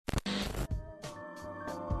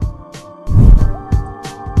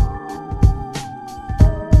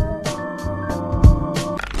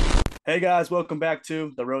Hey guys, welcome back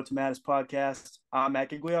to the Road to Madness podcast. I'm Matt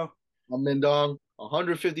Giglio. I'm Mindong.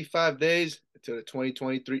 155 days until the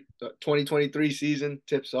 2023 season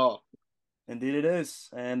tips off. Indeed, it is.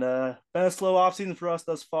 And been a slow offseason for us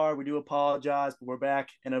thus far. We do apologize, but we're back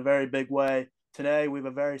in a very big way. Today, we have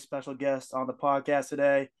a very special guest on the podcast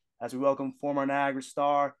today as we welcome former Niagara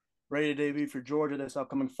star, ready to debut for Georgia this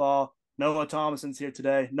upcoming fall. Noah Thomasson's here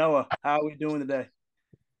today. Noah, how are we doing today?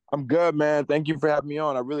 I'm good, man. Thank you for having me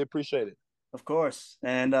on. I really appreciate it. Of course.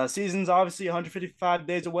 And season's obviously 155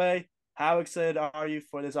 days away. How excited are you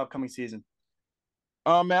for this upcoming season?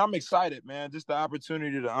 Man, I'm excited, man. Just the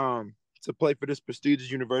opportunity to play for this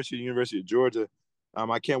prestigious university, University of Georgia.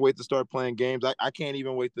 I can't wait to start playing games. I can't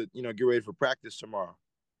even wait to get ready for practice tomorrow.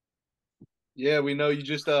 Yeah, we know you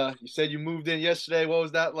just you said you moved in yesterday. What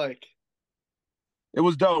was that like? It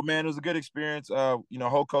was dope, man. It was a good experience.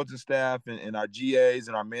 Whole coaching staff and our GAs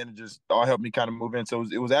and our managers all helped me kind of move in. So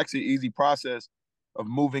it was actually an easy process of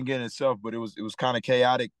moving in itself, but it was kind of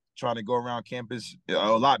chaotic trying to go around campus, a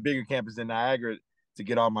lot bigger campus than Niagara, to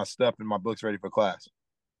get all my stuff and my books ready for class.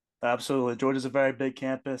 Absolutely. Georgia's a very big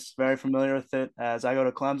campus, very familiar with it as I go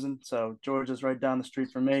to Clemson. So Georgia's right down the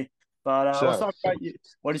street from me. But let's So talk about you.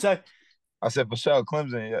 What do you say? I said for sure,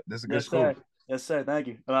 Clemson. Yeah, that's a good Yes, school. sir. Yes, sir. Thank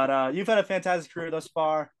you. But you've had a fantastic career thus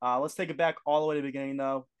far. Let's take it back all the way to the beginning,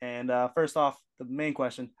 though. And first off, the main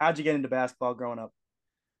question: how'd you get into basketball growing up?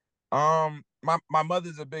 My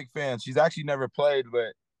mother's a big fan. She's actually never played,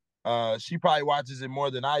 but she probably watches it more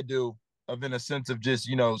than I do, of in a sense of just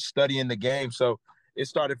studying the game. So it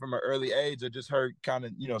started from an early age. I just heard kind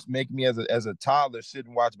of make me as a toddler sit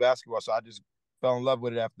and watch basketball. So I just fell in love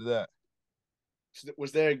with it after that.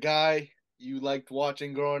 Was there a guy you liked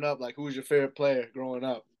watching growing up? Like, who was your favorite player growing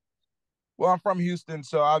up? Well, I'm from Houston,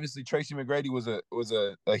 so obviously Tracy McGrady was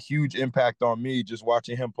a huge impact on me, just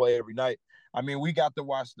watching him play every night. I mean, we got to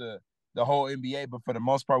watch the whole NBA, but for the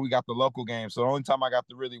most part, we got the local games. So the only time I got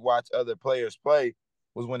to really watch other players play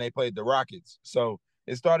was when they played the Rockets. So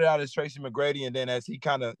it started out as Tracy McGrady, and then as he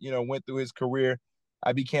kind of went through his career,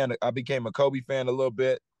 I became a Kobe fan a little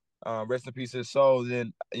bit. Rest in peace, his soul.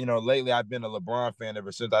 Then lately I've been a LeBron fan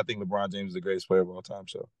ever since. I think LeBron James is the greatest player of all time.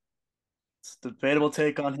 So. It's a debatable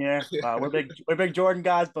take on here. We're big Jordan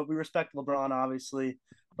guys, but we respect LeBron, obviously.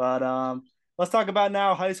 But let's talk about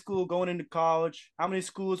now high school, going into college. How many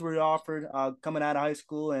schools were you offered coming out of high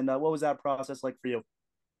school, and what was that process like for you?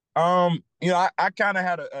 I kind of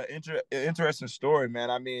had an interesting story,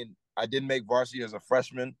 man. I mean, I didn't make varsity as a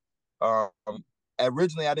freshman. Um,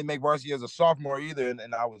 Originally, I didn't make varsity as a sophomore either,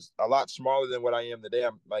 and I was a lot smaller than what I am today.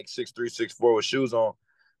 I'm like 6'3", 6'4" with shoes on.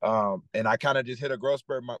 And I kind of just hit a growth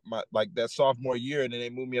spurt my like that sophomore year, and then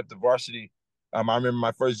they moved me up to varsity. I remember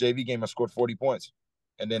my first JV game, I scored 40 points,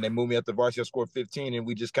 and then they moved me up to varsity. I scored 15, and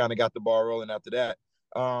we just kind of got the ball rolling after that.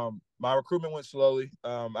 My recruitment went slowly.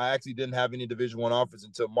 I actually didn't have any Division I offers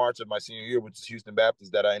until March of my senior year, which is Houston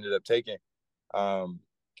Baptist, that I ended up taking. Um,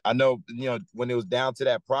 I know, when it was down to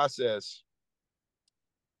that process,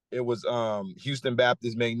 it was Houston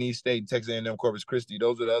Baptist, McNeese State, and Texas A&M Corpus Christi.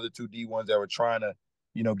 Those were the other two D1s that were trying to,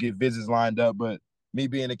 get visits lined up. But me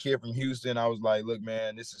being a kid from Houston, I was like, look,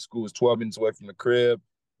 man, school is 12 minutes away from the crib.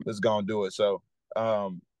 Let's go and do it. So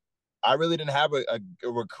I really didn't have a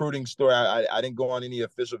recruiting story. I didn't go on any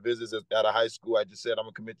official visits out of high school. I just said I'm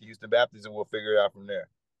gonna commit to Houston Baptist, and we'll figure it out from there.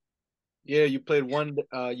 Yeah, you played one.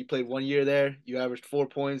 You played 1 year there. You averaged 4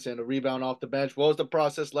 points and a rebound off the bench. What was the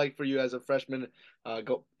process like for you as a freshman,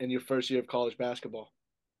 go in your first year of college basketball?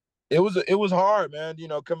 It was hard, man.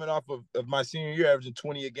 Coming off of my senior year, averaging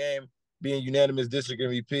 20 a game, being unanimous district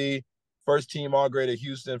MVP, first team all grade at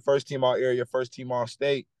Houston, first team all area, first team all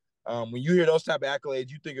state. When you hear those type of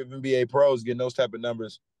accolades, you think of NBA pros getting those type of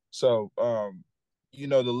numbers. So,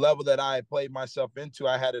 the level that I had played myself into,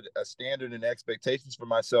 I had a standard and expectations for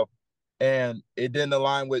myself, and it didn't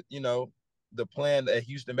align with the plan at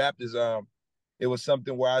Houston Baptist. It was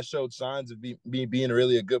something where I showed signs of being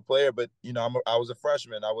really a good player, but I was a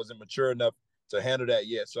freshman. I wasn't mature enough to handle that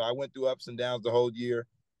yet. So I went through ups and downs the whole year.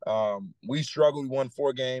 We struggled. We won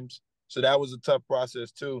 4 games, so that was a tough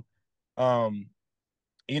process too. Um,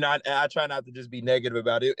 I try not to just be negative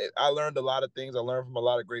about it. I learned a lot of things. I learned from a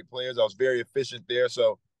lot of great players. I was very efficient there.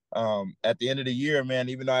 So at the end of the year, man,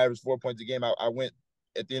 even though I averaged 4 points a game, I went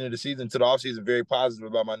at the end of the season to the offseason very positive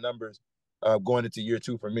about my numbers going into year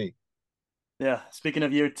 2 for me. Yeah. Speaking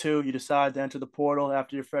of year two, you decide to enter the portal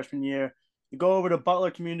after your freshman year. You go over to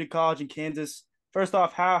Butler Community College in Kansas. First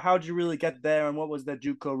off, how'd you really get there, and what was the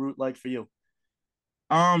JUCO route like for you?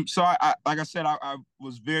 So I like I said, I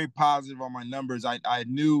was very positive on my numbers. I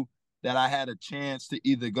knew that I had a chance to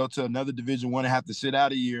either go to another Division I and have to sit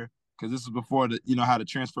out a year because this is before how the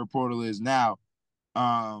transfer portal is now.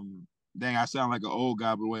 Dang, I sound like an old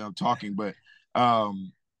guy by the way I'm talking, but I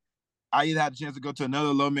either had a chance to go to another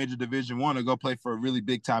low major Division I or go play for a really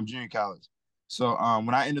big time junior college. So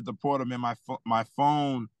when I entered the portal, man, my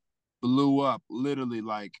phone blew up literally.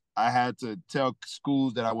 Like I had to tell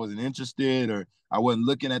schools that I wasn't interested or I wasn't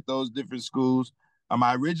looking at those different schools.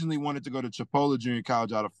 I originally wanted to go to Chipola Junior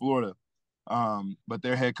College out of Florida, but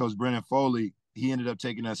their head coach Brennan Foley, he ended up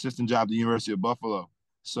taking an assistant job at the University of Buffalo.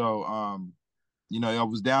 So I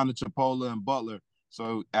was down to Chipola and Butler.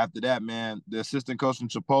 So after that, man, the assistant coach from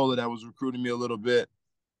Chipola that was recruiting me a little bit,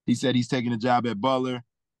 he said he's taking a job at Butler,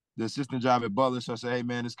 the assistant job at Butler. So I said, hey,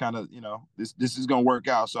 man, it's kind of, this is going to work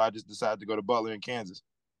out. So I just decided to go to Butler in Kansas.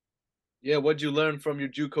 Yeah, what'd you learn from your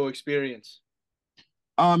JUCO experience?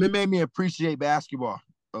 It made me appreciate basketball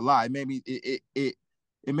a lot. It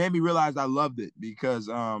made me realize I loved it because,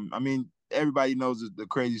 everybody knows the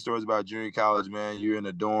crazy stories about junior college, man. You're in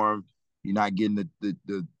a dorm, you're not getting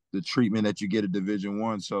the treatment that you get at Division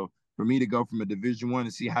I. So for me to go from a Division I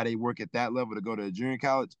and see how they work at that level to go to a junior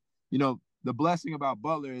college, the blessing about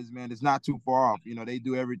Butler is, man, it's not too far off. They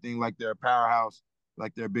do everything like they're a powerhouse,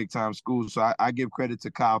 like they're a big time school. So I give credit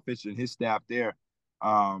to Kyle Fisher and his staff there.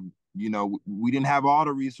 We didn't have all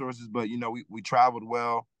the resources, but we traveled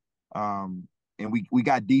well. And we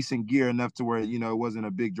got decent gear enough to where, it wasn't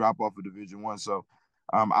a big drop off of Division I. So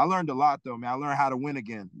I learned a lot though, man. I learned how to win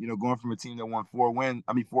again, going from a team that won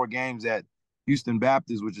 4 games at Houston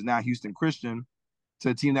Baptist, which is now Houston Christian, to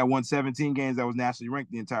a team that won 17 games that was nationally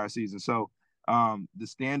ranked the entire season. So the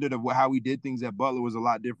standard of how we did things at Butler was a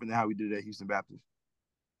lot different than how we did it at Houston Baptist.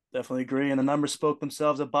 Definitely agree. And the numbers spoke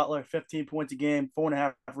themselves at Butler: 15 points a game,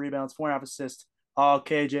 4.5 rebounds, 4.5 assists, all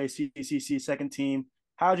KJCCC second team.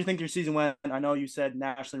 How did you think your season went? I know you said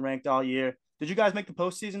nationally ranked all year. Did you guys make the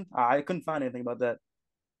postseason? I couldn't find anything about that.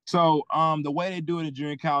 So the way they do it in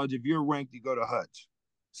junior college, if you're ranked, you go to Hutch.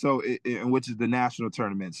 So which is the national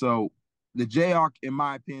tournament. So the Jayhawk, in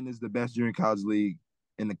my opinion, is the best junior college league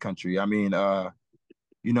in the country. I mean,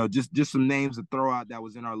 just some names to throw out that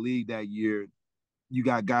was in our league that year. You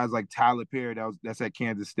got guys like Tyler Perry that's at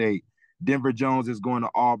Kansas State. Denver Jones is going to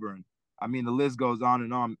Auburn. I mean, the list goes on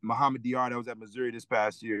and on. Muhammad Diarra, that was at Missouri this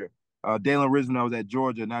past year. Dalen Risner was at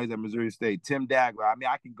Georgia. Now he's at Missouri State. Tim Dagler. I mean,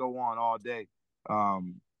 I can go on all day.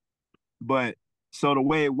 But so the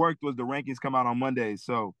way it worked was the rankings come out on Monday.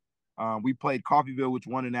 So we played Coffeyville, which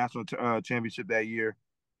won the national championship that year,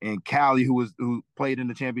 and Cali, who played in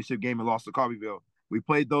the championship game and lost to Coffeyville. We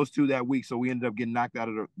played those two that week, so we ended up getting knocked out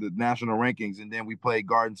of the national rankings. And then we played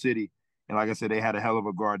Garden City, and like I said, they had a hell of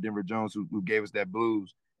a guard, Denver Jones, who gave us that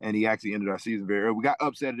blues, and he actually ended our season very early. We got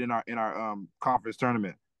upset in our conference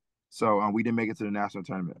tournament, so we didn't make it to the national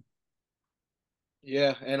tournament.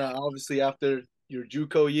 Yeah, and obviously after your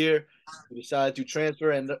JUCO year, you decided to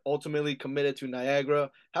transfer and ultimately committed to Niagara.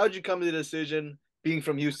 How did you come to the decision, being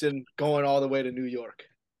from Houston, going all the way to New York?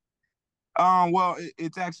 Well,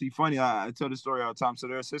 it's actually funny. I tell this story all the time. So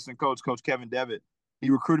their assistant coach, Coach Kevin Devitt, he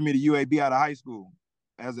recruited me to UAB out of high school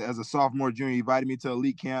as a sophomore, junior. He invited me to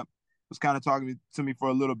elite camp, was kind of talking to me for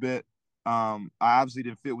a little bit. I obviously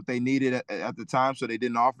didn't fit what they needed at the time, so they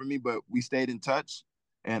didn't offer me, but we stayed in touch.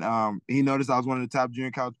 And he noticed I was one of the top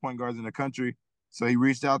junior college point guards in the country. So he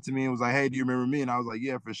reached out to me and was like, hey, do you remember me? And I was like,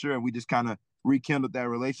 yeah, for sure. And we just kind of rekindled that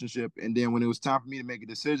relationship. And then when it was time for me to make a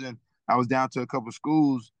decision, I was down to a couple of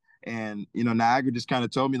schools. And, Niagara just kind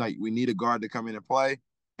of told me, like, we need a guard to come in and play.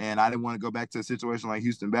 And I didn't want to go back to a situation like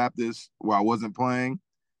Houston Baptist where I wasn't playing.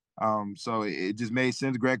 So it just made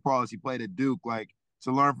sense. Greg Paulus, he played at Duke. Like,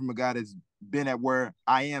 to learn from a guy that's been at where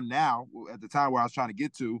I am now, at the time where I was trying to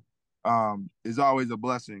get to, is always a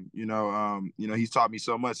blessing. He's taught me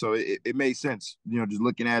so much. So it made sense. Just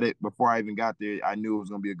looking at it before I even got there, I knew it was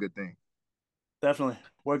going to be a good thing. Definitely.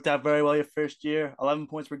 Worked out very well your first year. 11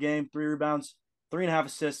 points per game, 3 rebounds, 3.5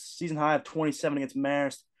 assists, season high of 27 against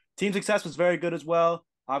Marist. Team success was very good as well.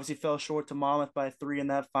 Obviously fell short to Monmouth by 3 in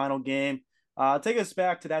that final game. Take us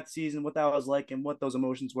back to that season, what that was like and what those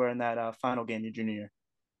emotions were in that final game your junior year.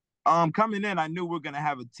 Coming in, I knew we were going to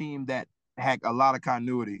have a team that had a lot of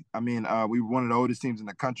continuity. I mean, we were one of the oldest teams in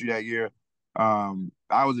the country that year.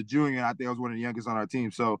 I was a junior, and I think I was one of the youngest on our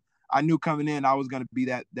team. So I knew coming in, I was going to be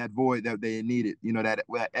that void that they needed.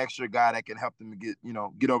 That extra guy that can help them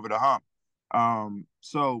get over the hump.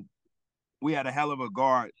 So we had a hell of a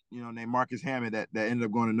guard, named Marcus Hammond that ended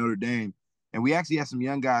up going to Notre Dame. And we actually had some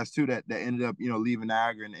young guys too that ended up, leaving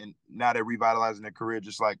Niagara and now they're revitalizing their career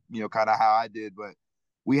just like, kind of how I did. But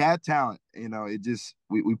we had talent,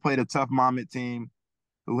 we played a tough Monmouth team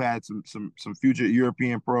who had some future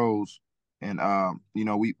European pros. And,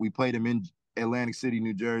 we played them in Atlantic City,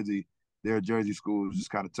 New Jersey. they're a Jersey school. It was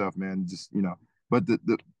just kind of tough, man. Just but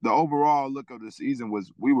the overall look of the season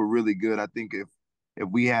was we were really good. I think if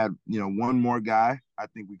we had one more guy, I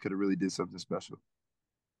think we could have really did something special.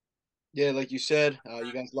 Yeah, like you said,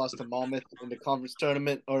 you guys lost to Monmouth in the conference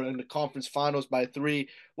tournament or in the conference finals by 3.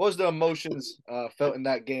 What was the emotions felt in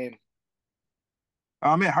that game?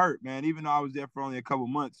 It hurt, man. Even though I was there for only a couple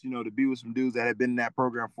months, to be with some dudes that had been in that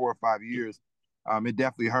program 4 or 5 years, it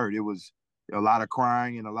definitely hurt. It was a lot of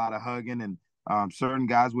crying and a lot of hugging, and certain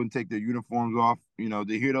guys wouldn't take their uniforms off. To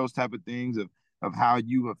hear those type of things of how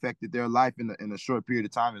you affected their life in a short period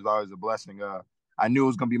of time is always a blessing. I knew it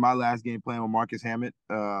was going to be my last game playing with Marcus Hammett.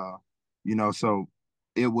 So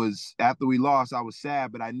it was after we lost, I was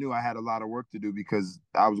sad, but I knew I had a lot of work to do because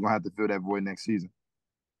I was going to have to fill that void next season.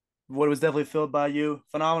 Void was definitely filled by you.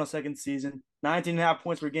 Phenomenal second season. 19.5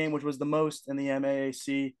 points per game, which was the most in the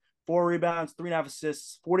MAAC. 4 rebounds, 3.5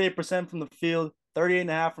 assists, 48% from the field,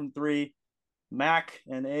 38.5 from 3. MAAC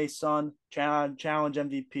and A-Sun challenge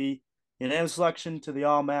MVP. Unanimous selection to the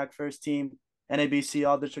all-MAAC first team. NABC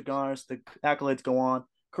all-district honors. The accolades go on.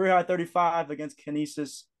 Career high 35 against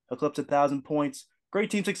Kinesis. Eclipsed 1,000 points. Great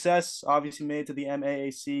team success. Obviously made to the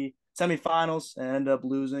MAAC semifinals and ended up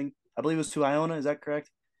losing. I believe it was to Iona. Is that correct?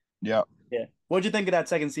 Yeah. Yeah. What did you think of that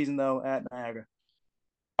second season though at Niagara?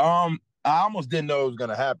 I almost didn't know it was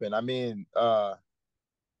gonna happen. I mean,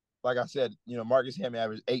 like I said, Marcus Hammond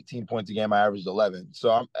averaged 18 points a game. I averaged 11.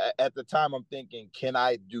 So at the time I'm thinking, can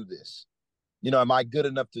I do this? Am I good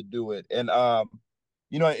enough to do it? And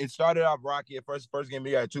it started off rocky. At first game of the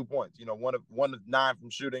year, I had 2 points. One of 9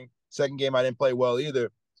 from shooting. Second game, I didn't play well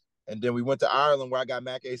either. And then we went to Ireland where I got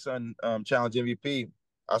MAAC A-Sun Challenge MVP.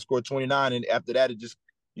 I scored 29, and after that, it just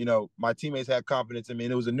my teammates had confidence in me,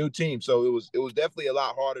 and it was a new team, so it was definitely a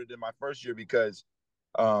lot harder than my first year because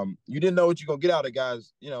you didn't know what you're gonna get out of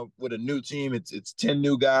guys. With a new team, it's 10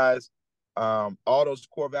 new guys. All those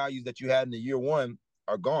core values that you had in the year one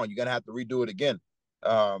are gone. You're gonna have to redo it again.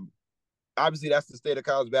 Obviously, that's the state of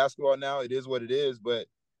college basketball now. It is what it is, but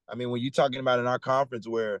I mean, when you're talking about in our conference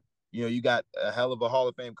where you got a hell of a Hall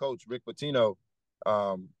of Fame coach, Rick Pitino.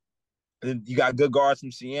 And you got good guards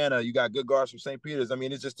from Siena. You got good guards from St. Peter's. I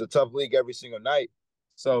mean, it's just a tough league every single night.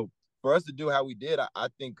 So for us to do how we did, I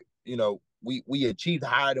think, we achieved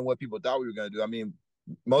higher than what people thought we were going to do. I mean,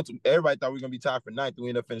 everybody thought we were going to be tied for ninth, and we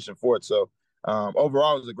ended up finishing fourth. So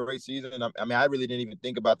overall, it was a great season. I mean, I really didn't even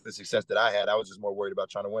think about the success that I had. I was just more worried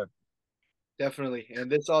about trying to win. Definitely.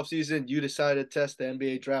 And this offseason, you decided to test the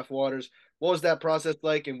NBA draft waters. What was that process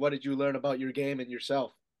like, and what did you learn about your game and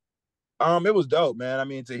yourself? It was dope, man. I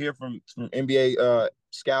mean, to hear from NBA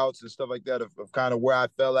scouts and stuff like that of kind of where I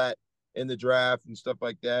fell at in the draft and stuff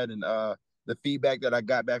like that, and the feedback that I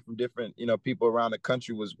got back from different people around the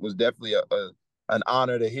country was definitely an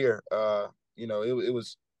honor to hear. It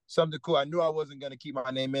was something cool. I knew I wasn't going to keep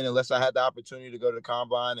my name in unless I had the opportunity to go to the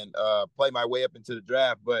combine and play my way up into the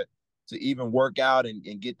draft, but to even work out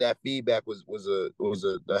and get that feedback was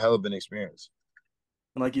a hell of an experience.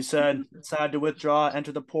 And like you said, decided to withdraw,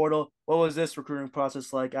 enter the portal. What was this recruiting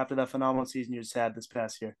process like after that phenomenal season you just had this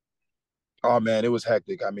past year? Oh man, it was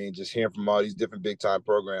hectic. I mean, just hearing from all these different big time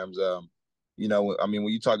programs. I mean,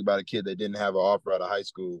 when you talk about a kid that didn't have an offer out of high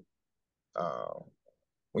school,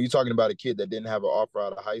 when you're talking about a kid that didn't have an offer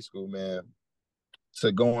out of high school, man,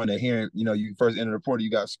 to go in and hearing, you first enter the portal,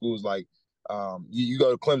 you got schools like, you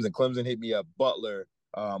go to Clemson. Clemson hit me up, Butler,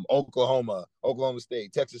 Oklahoma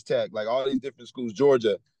State, Texas Tech, like all these different schools,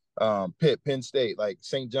 Georgia, Pitt, Penn State, like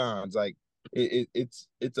St. John's, like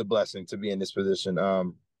it's a blessing to be in this position.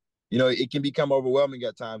 It can become overwhelming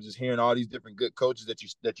at times just hearing all these different good coaches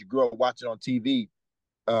that you grew up watching on TV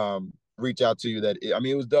reach out to you.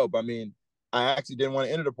 It was dope. I mean, I actually didn't want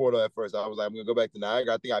to enter the portal at first. I was like, I'm gonna go back to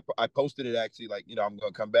Niagara. I think I posted it actually, like, I'm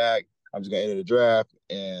gonna come back. I'm just gonna enter the draft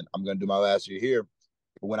and I'm gonna do my last year here.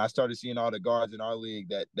 But when I started seeing all the guards in our league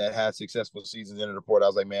that had successful seasons in the report, I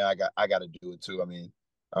was like, man, I got to do it too. I mean,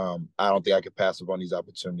 I don't think I could pass up on these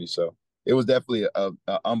opportunities. So it was definitely a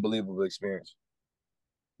unbelievable experience.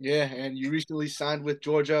 Yeah, and you recently signed with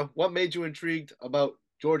Georgia. What made you intrigued about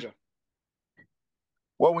Georgia?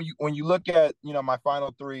 Well, when you look at my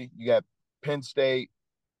final three, you got Penn State,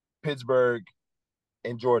 Pittsburgh,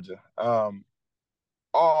 and Georgia.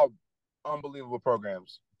 All unbelievable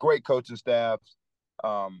programs, great coaching staffs.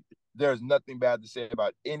 There's nothing bad to say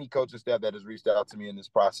about any coaching staff that has reached out to me in this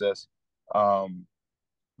process. But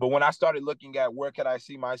when I started looking at where could I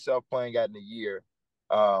see myself playing at in a year,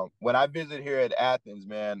 when I visited here at Athens,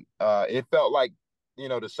 man, it felt like,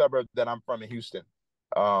 the suburb that I'm from in Houston.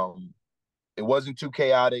 It wasn't too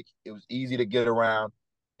chaotic. It was easy to get around.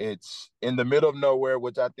 It's in the middle of nowhere,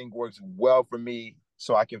 which I think works well for me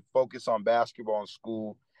so I can focus on basketball and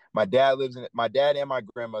school. My dad and my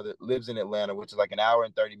grandmother lives in Atlanta, which is like an hour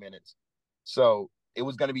and 30 minutes. So it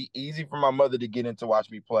was going to be easy for my mother to get in to watch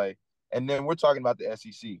me play. And then we're talking about the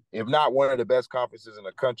SEC, if not one of the best conferences in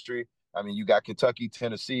the country. I mean, you got Kentucky,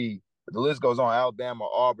 Tennessee, the list goes on, Alabama,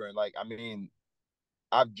 Auburn. Like, I mean,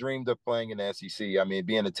 I've dreamed of playing in the SEC. I mean,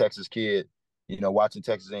 being a Texas kid, watching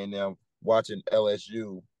Texas A&M, watching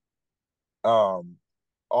LSU, um,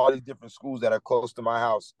 all these different schools that are close to my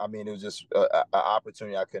house. I mean, it was just an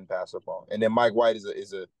opportunity I couldn't pass up on. And then Mike White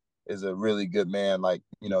is a really good man. Like,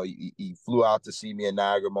 he flew out to see me in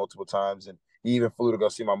Niagara multiple times, and he even flew to go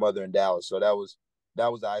see my mother in Dallas. So that was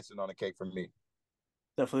the icing on the cake for me.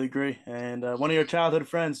 Definitely agree. And one of your childhood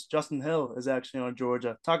friends, Justin Hill, is actually on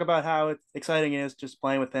Georgia. Talk about how exciting it is just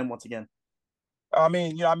playing with him once again. I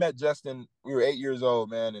mean, I met Justin. We were 8 years old,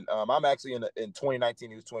 man, and I'm actually in 2019.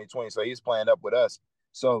 He was 2020, so he's playing up with us.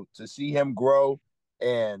 So to see him grow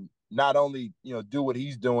and not only do what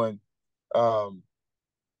he's doing,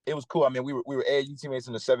 it was cool. I mean, we were AAU teammates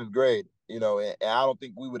in the 7th grade, and I don't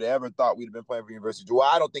think we would have ever thought we'd have been playing for University of Georgia. Well,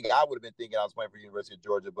 I don't think I would have been thinking I was playing for University of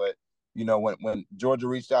Georgia, but when Georgia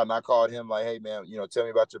reached out and I called him like, hey man, tell me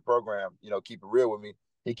about your program, keep it real with me.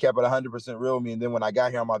 He kept it 100% real with me. And then when I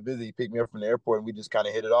got here on my visit, he picked me up from the airport and we just kind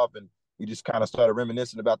of hit it off, and we just kind of started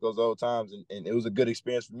reminiscing about those old times. And it was a good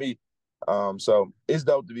experience for me. So it's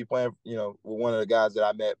dope to be playing, with one of the guys that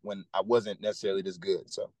I met when I wasn't necessarily this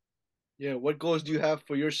good. So. Yeah, what goals do you have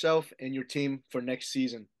for yourself and your team for next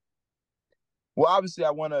season? Well, obviously,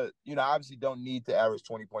 I want to, obviously don't need to average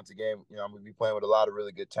 20 points a game. I'm going to be playing with a lot of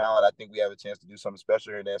really good talent. I think we have a chance to do something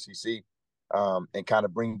special here in the SEC, and kind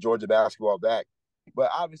of bring Georgia basketball back.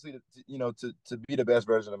 But obviously, to be the best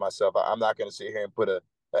version of myself, I'm not going to sit here and put an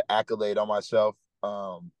accolade on myself,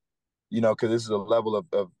 because this is a level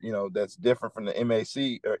of that's different from the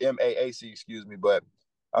MAC or MAAC, excuse me. But,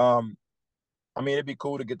 I mean, it'd be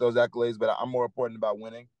cool to get those accolades, but I'm more important about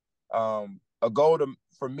winning. A goal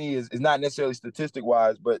for me is not necessarily statistic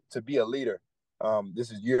wise, but to be a leader.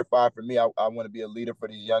 This is year 5 for me. I want to be a leader for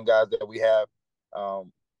these young guys that we have.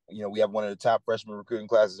 We have one of the top freshman recruiting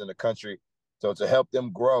classes in the country. So to help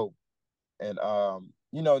them grow and,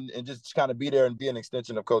 and just kind of be there and be an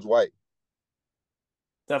extension of Coach White.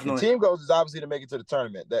 Definitely. The team goals is obviously to make it to the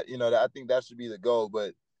tournament. That, I think that should be the goal,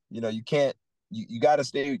 but, you can't, you got to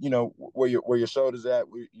stay, where your shoulders at,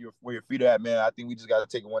 where your feet are at, man. I think we just got to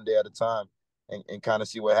take it one day at a time and kind of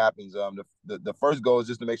see what happens. The first goal is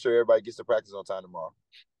just to make sure everybody gets to practice on time tomorrow.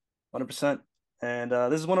 100%. And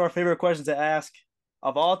this is one of our favorite questions to ask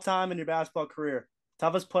of all time in your basketball career.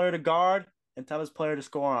 Toughest player to guard and toughest player to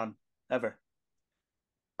score on ever.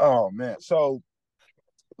 Oh, man. So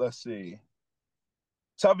let's see.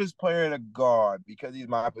 Toughest player to guard, because he's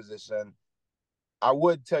my position. I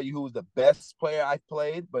would tell you who was the best player I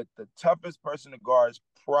played, but the toughest person to guard is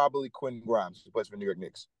probably Quentin Grimes, who plays for New York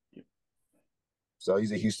Knicks. So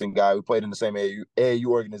he's a Houston guy. We played in the same AAU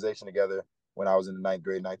organization together when I was in the 9th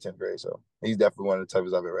grade, 10th grade. So he's definitely one of the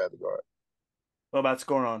toughest I've ever had to guard. What about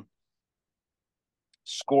score on?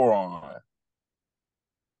 Score on.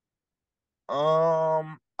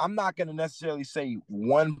 I'm not gonna necessarily say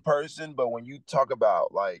one person, but when you talk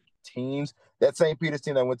about like teams, that St. Peter's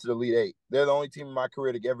team that went to the Elite Eight, they're the only team in my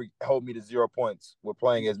career to ever hold me to 0 points. We're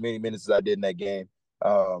playing as many minutes as I did in that game.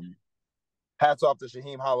 Hats off to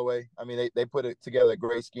Shaheem Holloway. I mean, they put it together a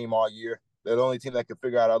great scheme all year. They're the only team that could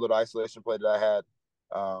figure out our little isolation play that I had.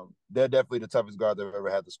 They're definitely the toughest guard they've ever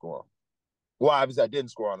had to score on. Well, obviously I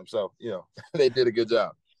didn't score on them, so they did a good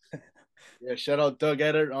job. Yeah, shout out Doug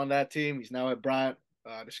Eddard on that team. He's now at Bryant,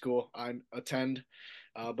 the school I attend.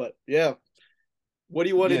 But yeah, what do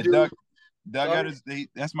you want to do? Doug Eddard,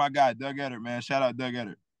 that's my guy, Doug Eddard, man. Shout out Doug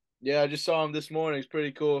Eddard. Yeah, I just saw him this morning. He's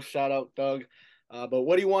pretty cool. Shout out Doug. But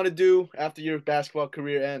what do you want to do after your basketball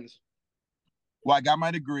career ends? Well, I got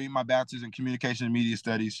my degree, my bachelor's in communication and media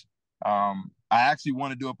studies. I actually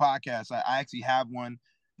want to do a podcast. I actually have one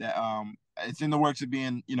that it's in the works of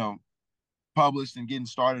being, published and getting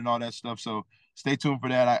started and all that stuff. So stay tuned for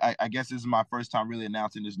that. I guess this is my first time really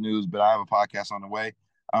announcing this news, but I have a podcast on the way.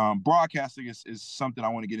 Broadcasting is something I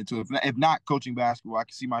want to get into. If not coaching basketball, I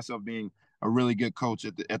can see myself being a really good coach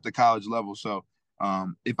at the college level. So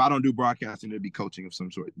if I don't do broadcasting, it'll be coaching of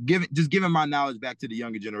some sort. Giving my knowledge back to the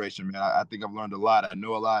younger generation, man. I think I've learned a lot. I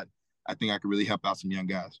know a lot. I think I could really help out some young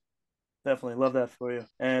guys. Definitely love that for you.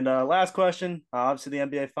 And last question. Obviously, the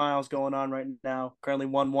NBA Finals going on right now. Currently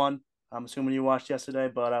 1-1. I'm assuming you watched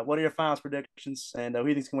yesterday, but what are your finals predictions, and who do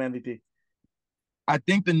you think's going to win MVP? I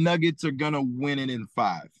think the Nuggets are going to win it in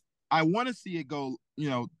 5. I want to see it go,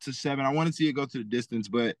 to 7. I want to see it go to the distance,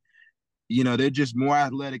 but, they're just more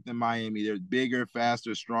athletic than Miami. They're bigger,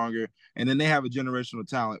 faster, stronger, and then they have a generational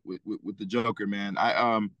talent with the Joker, man.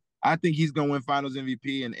 I think he's gonna win Finals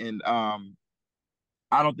MVP, and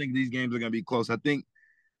I don't think these games are gonna be close. I think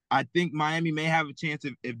Miami may have a chance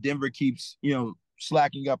if Denver keeps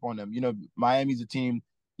slacking up on them. Miami's a team.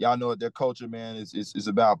 Y'all know what their culture, man, is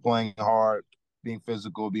about playing hard, being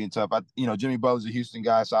physical, being tough. Jimmy Butler's a Houston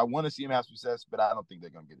guy, so I want to see him have success, but I don't think they're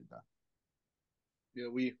gonna get it done. Yeah,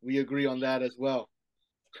 we agree on that as well.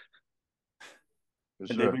 For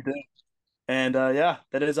And sure. we do. And yeah,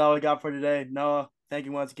 that is all we got for today. Noah, thank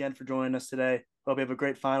you once again for joining us today. Hope you have a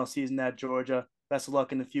great final season at Georgia. Best of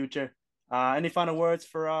luck in the future. Any final words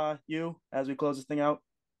for you as we close this thing out?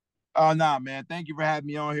 Oh, nah, man. Thank you for having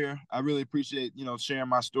me on here. I really appreciate, sharing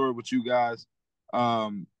my story with you guys. I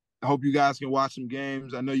hope you guys can watch some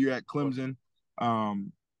games. I know you're at Clemson.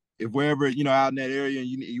 If we're ever, out in that area and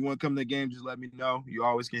you want to come to the game, just let me know. You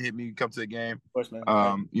always can hit me, come to the game. Of course, man.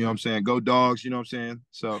 You know what I'm saying? Go Dogs, you know what I'm saying?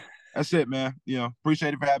 So that's it, man.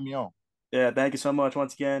 Appreciate it for having me on. Yeah, thank you so much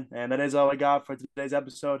once again. And that is all we got for today's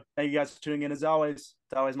episode. Thank you guys for tuning in as always.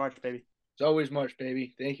 It's always March, baby. It's always March,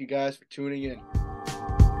 baby. Thank you guys for tuning in.